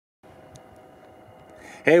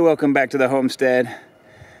Hey, welcome back to the Homestead.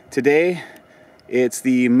 Today, it's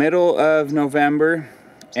the middle of November,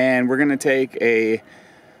 and we're gonna take a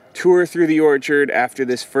tour through the orchard after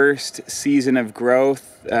this first season of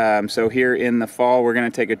growth. So here in the fall, we're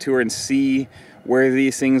gonna take a tour and see where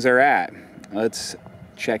these things are at. Let's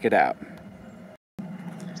check it out.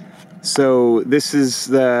 So this is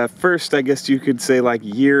the first, I guess you could say, like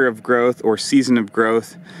year of growth or season of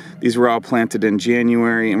growth. These were all planted in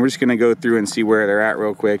January, and we're just gonna go through and see where they're at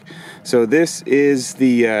real quick. So this is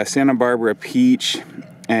the Santa Barbara peach,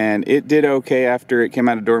 and it did okay after it came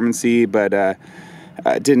out of dormancy, but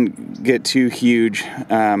it didn't get too huge.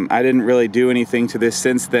 I didn't really do anything to this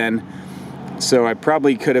since then, so I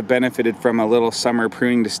probably could have benefited from a little summer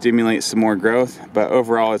pruning to stimulate some more growth, but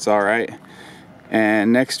overall it's all right.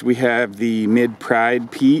 And next we have the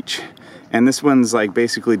mid-pride peach, and this one's like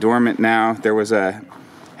basically dormant now. There was a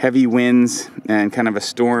heavy winds and kind of a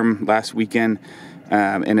storm last weekend,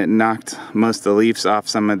 and it knocked most of the leaves off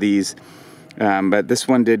some of these, but this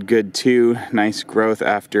one did good too. Nice growth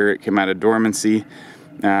after it came out of dormancy.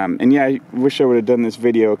 And yeah, I wish I would have done this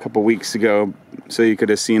video a couple weeks ago so you could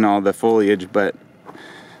have seen all the foliage, but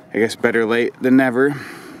I guess better late than never.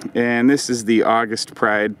 And this is the August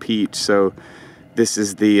Pride peach, so this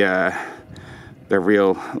is the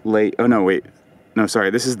real late, oh no, wait. No, sorry,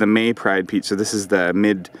 this is the May Pride peach, so this is the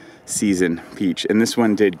mid-season peach, and this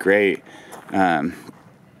one did great.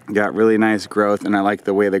 Got really nice growth, and I like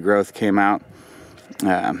the way the growth came out.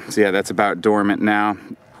 So yeah, that's about dormant now.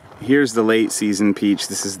 Here's the late season peach.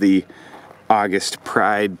 This is the August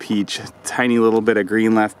Pride peach. Tiny little bit of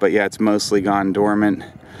green left, but yeah, it's mostly gone dormant.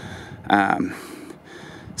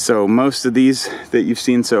 So most of these that you've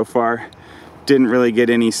seen so far didn't really get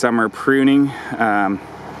any summer pruning.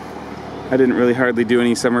 I didn't really hardly do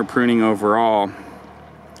any summer pruning overall.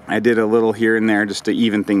 I did a little here and there just to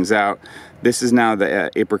even things out. This is now the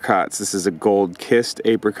apricots. This is a gold kissed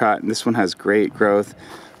apricot, and this one has great growth.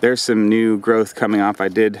 There's some new growth coming off. I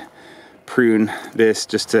did prune this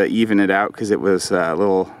just to even it out because it was a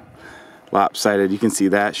little lopsided. You can see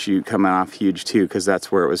that shoot coming off huge too, because that's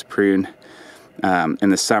where it was pruned in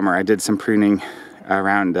the summer. I did some pruning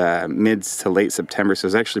around mid to late September, so it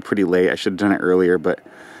was actually pretty late. I should have done it earlier, but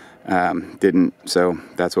didn't, so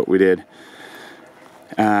that's what we did.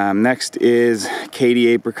 Next is Katy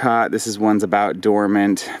apricot. This is one's about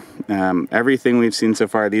dormant. Everything we've seen so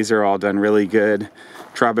far, these are all done really good.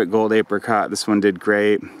 Tropic gold apricot, this one did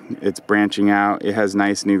great. It's branching out. It has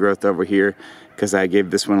nice new growth over here because I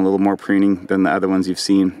gave this one a little more pruning than the other ones you've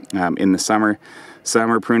seen in the summer.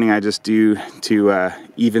 Summer pruning I just do to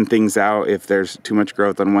even things out if there's too much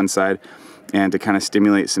growth on one side and to kind of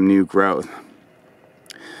stimulate some new growth.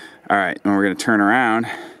 All right, and we're gonna turn around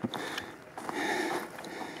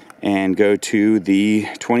and go to the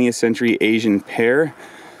 20th century Asian pear.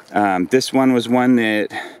 This one was one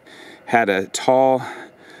that had a tall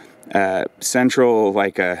central,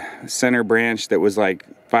 like a center branch that was like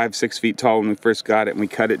 5-6 feet tall when we first got it, and we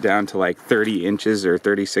cut it down to like 30 inches or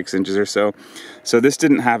 36 inches or so. So this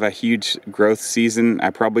didn't have a huge growth season.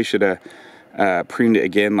 I probably should have pruned it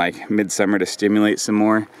again like midsummer to stimulate some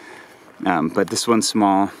more, but this one's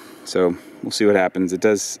small. So we'll see what happens. It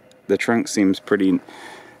does, the trunk seems pretty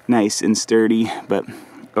nice and sturdy, but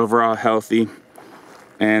overall healthy.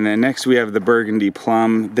 And then next we have the burgundy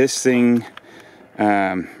plum. This thing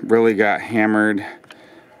really got hammered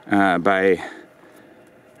by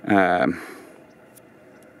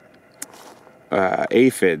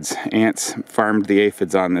aphids. Ants farmed the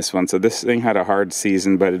aphids on this one. So this thing had a hard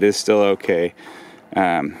season, but it is still okay.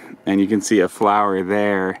 And you can see a flower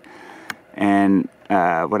there. And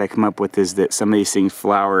what I come up with is that some of these things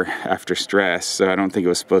flower after stress, so I don't think it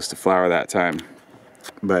was supposed to flower that time,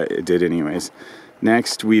 but it did anyways.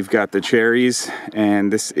 Next, we've got the cherries,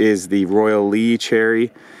 and this is the Royal Lee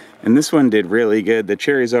cherry, and this one did really good. The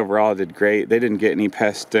cherries overall did great. They didn't get any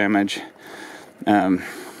pest damage.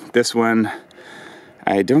 This one,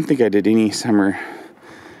 I don't think I did any summer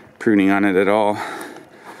pruning on it at all,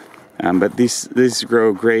 but these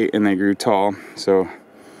grow great and they grew tall, so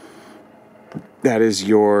that is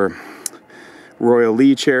your Royal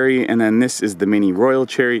Lee cherry. And then this is the mini Royal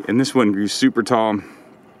cherry, and this one grew super tall,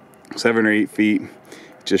 7 or 8 feet,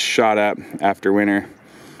 just shot up after winter.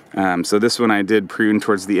 So this one I did prune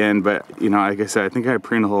towards the end, but you know, like I said, I think I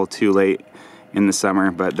pruned a little too late in the summer,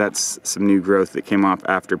 but that's some new growth that came off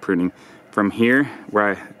after pruning. From here,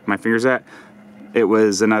 where my finger's at, it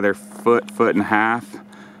was another foot and a half.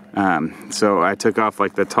 So I took off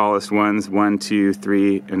like the tallest ones, 1, 2,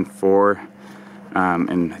 3, and 4.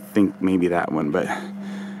 And I think maybe that one, but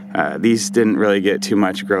these didn't really get too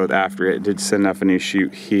much growth after it. Did send off a new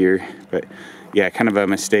shoot here, but yeah, kind of a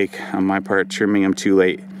mistake on my part, trimming them too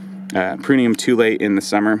late, pruning them too late in the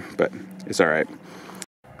summer, but it's all right.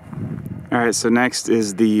 All right, so next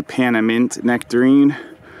is the Panna Mint Nectarine.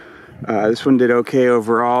 This one did okay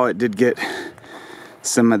overall. It did get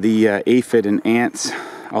some of the aphid and ants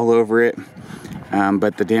all over it,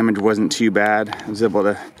 but the damage wasn't too bad. I was able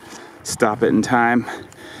to stop it in time.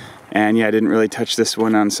 And yeah, I didn't really touch this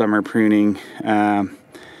one on summer pruning.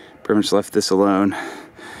 Pretty much left this alone.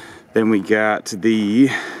 Then we got the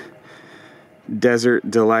Desert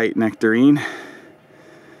Delight Nectarine.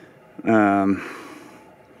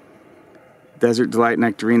 Desert Delight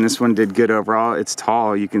Nectarine, this one did good overall. It's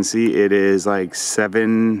tall, you can see it is like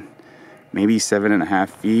 7, maybe 7.5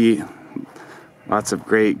 feet. Lots of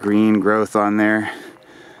great green growth on there.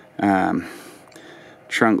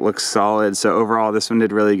 Trunk looks solid, so overall this one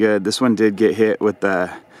did really good. This one did get hit with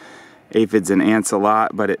the aphids and ants a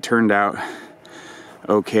lot, but it turned out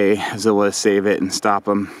okay. I was able to save it and stop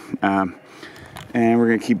them. And we're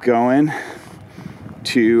gonna keep going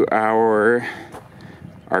to our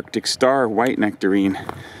Arctic Star White Nectarine.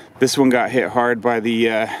 This one got hit hard by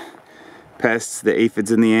the pests, the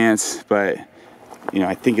aphids and the ants, but you know,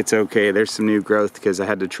 I think it's okay. There's some new growth because I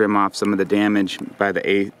had to trim off some of the damage by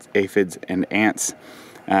the aphids and ants.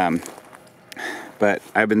 But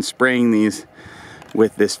I've been spraying these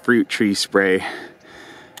with this fruit tree spray.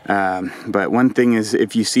 But one thing is,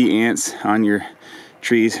 if you see ants on your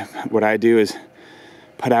trees, what I do is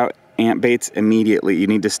put out ant baits immediately. You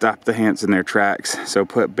need to stop the ants in their tracks. So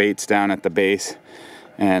put baits down at the base,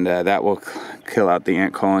 and that will kill out the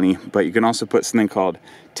ant colony. But you can also put something called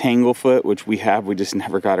Tanglefoot, which we just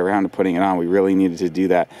never got around to putting it on. We really needed to do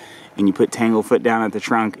that. And you put Tanglefoot down at the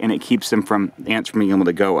trunk, and it keeps them from, the ants from being able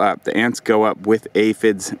to go up. The ants go up with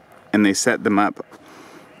aphids, and they set them up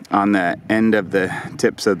on the end of the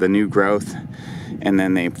tips of the new growth, and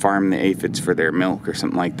then they farm the aphids for their milk or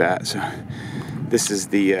something like that. So this is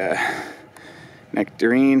the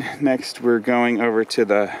nectarine. Next, we're going over to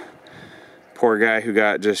the poor guy who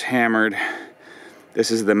got just hammered. This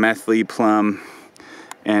is the Methley Plum,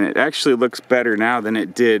 and it actually looks better now than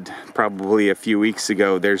it did probably a few weeks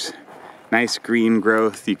ago. There's nice green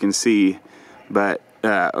growth you can see, but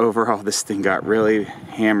overall this thing got really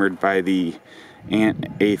hammered by the ant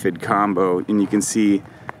aphid combo, and you can see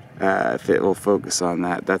if it will focus on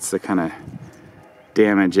that, that's the kind of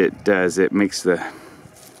damage it does. It makes the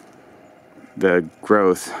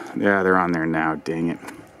growth, yeah, they're on there now, dang it.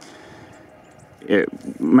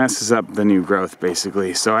 It messes up the new growth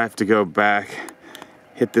basically. So I have to go back,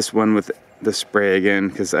 hit this one with the spray again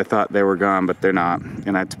because I thought they were gone, but they're not,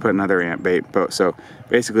 and I have to put another ant bait. So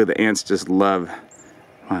basically the ants just love,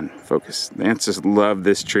 come on, focus. The ants just love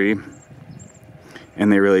this tree,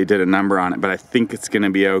 and they really did a number on it, but I think it's gonna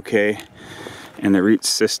be okay. And the root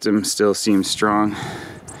system still seems strong.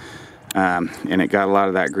 And it got a lot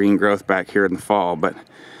of that green growth back here in the fall. But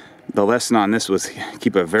the lesson on this was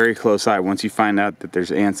keep a very close eye. Once you find out that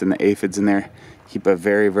there's ants and the aphids in there, keep a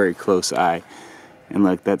very, very close eye. And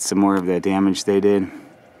look, that's some more of the damage they did.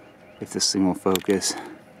 If this thing will focus.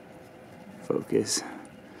 Focus.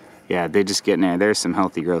 Yeah, they just get in there. There's some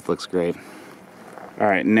healthy growth, looks great. All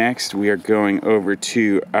right, next we are going over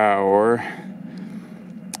to our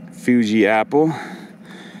Fuji apple.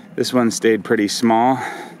 This one stayed pretty small.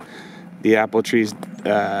 The apple trees,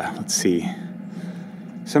 let's see.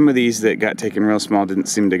 Some of these that got taken real small didn't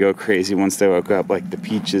seem to go crazy once they woke up, like the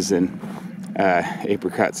peaches and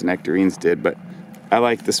apricots and nectarines did, but I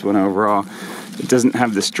like this one overall. It doesn't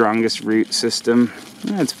have the strongest root system.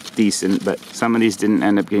 It's decent, but some of these didn't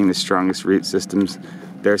end up getting the strongest root systems.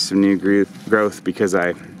 There's some new growth because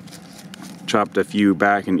I chopped a few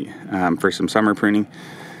back and for some summer pruning.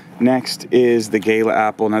 Next is the Gala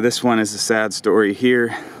apple. Now this one is a sad story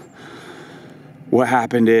here. What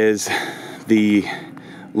happened is the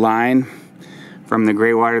line from the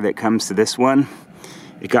gray water that comes to this one,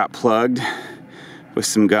 it got plugged with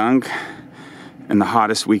some gunk in the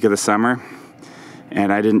hottest week of the summer,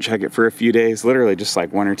 and I didn't check it for a few days, literally just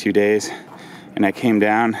like 1 or 2 days, and I came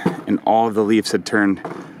down and all of the leaves had turned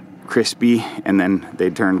crispy and then they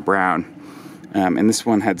turned brown. And this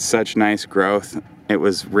one had such nice growth. It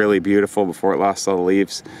was really beautiful before it lost all the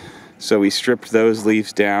leaves. So we stripped those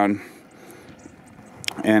leaves down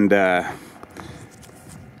and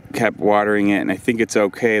kept watering it, and I think it's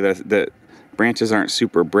okay. The branches aren't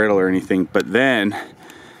super brittle or anything, but then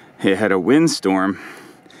it had a windstorm,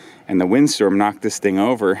 and the windstorm knocked this thing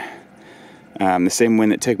over. The same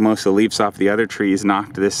wind that took most of the leaves off the other trees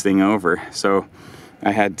knocked this thing over. So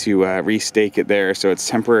I had to re-stake it there. So it's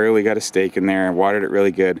temporarily got a stake in there. I watered it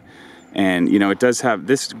really good. And you know, it does have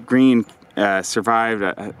this green survived.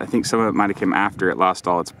 I think some of it might have come after it lost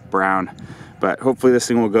all its brown, but hopefully this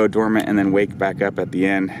thing will go dormant and then wake back up at the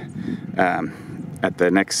end, at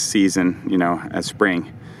the next season, you know, as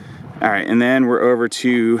spring. All right, and then we're over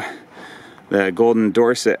to the Golden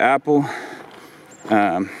Dorset apple.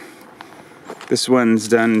 This one's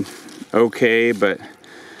done okay, but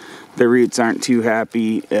the roots aren't too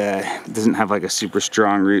happy. It doesn't have like a super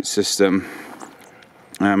strong root system.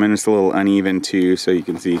 And it's a little uneven too, so you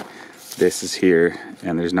can see this is here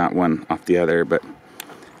and there's not one off the other, but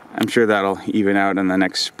I'm sure that'll even out in the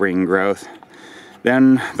next spring growth.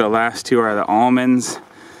 Then the last two are the almonds.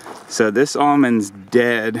 So this almond's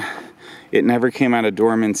dead. It never came out of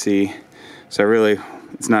dormancy. So really,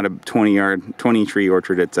 it's not a 20 tree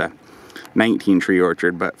orchard, it's a 19 tree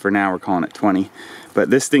orchard, but for now we're calling it 20. But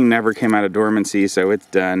this thing never came out of dormancy, so it's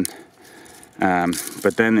done.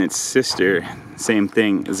 But then its sister, same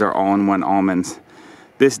thing, is our all-in-one almonds.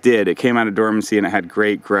 This did, it came out of dormancy and it had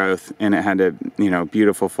great growth and it had a, you know,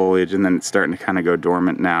 beautiful foliage, and then it's starting to kind of go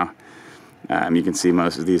dormant now. You can see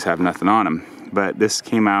most of these have nothing on them, but this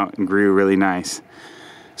came out and grew really nice.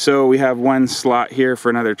 So we have one slot here for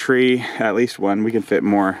another tree, at least one. We can fit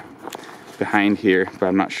more behind here, but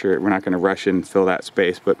I'm not sure. We're not going to rush in and fill that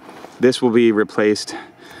space, but this will be replaced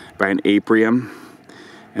by an apium,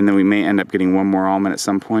 and then we may end up getting one more almond at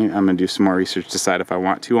some point. I'm going to do some more research to decide if I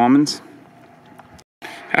want 2 almonds.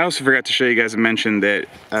 I also forgot to show you guys, I mentioned that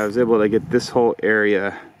I was able to get this whole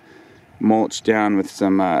area mulched down with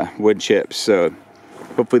some wood chips, so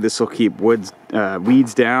hopefully this will keep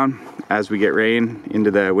weeds down as we get rain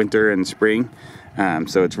into the winter and spring.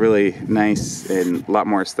 So it's really nice and a lot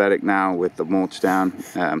more aesthetic now with the mulch down.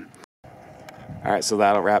 Alright, so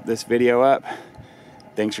that'll wrap this video up.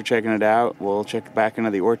 Thanks for checking it out. We'll check back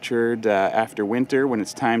into the orchard after winter when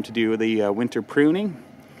it's time to do the winter pruning.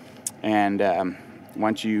 And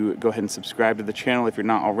once you go ahead and subscribe to the channel if you're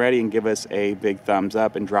not already, and give us a big thumbs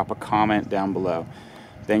up and drop a comment down below.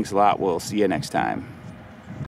 Thanks a lot. We'll see you next time.